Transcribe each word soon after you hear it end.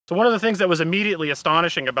So one of the things that was immediately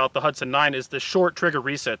astonishing about the Hudson 9 is the short trigger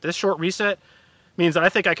reset. This short reset means that I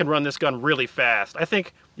think I can run this gun really fast. I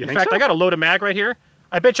think, in fact, I got a loaded mag right here.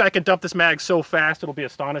 I bet you I can dump this mag so fast it'll be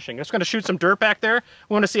astonishing. I'm just going to shoot some dirt back there.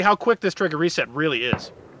 We want to see how quick this trigger reset really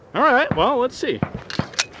is. All right, well, let's see.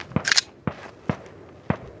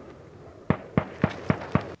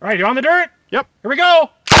 All right, you on the dirt? Yep. Here we go.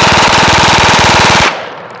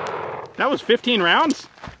 That was 15 rounds?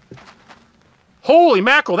 Holy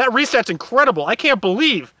mackerel, that reset's incredible. I can't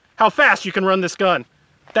believe how fast you can run this gun.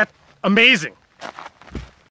 That's amazing.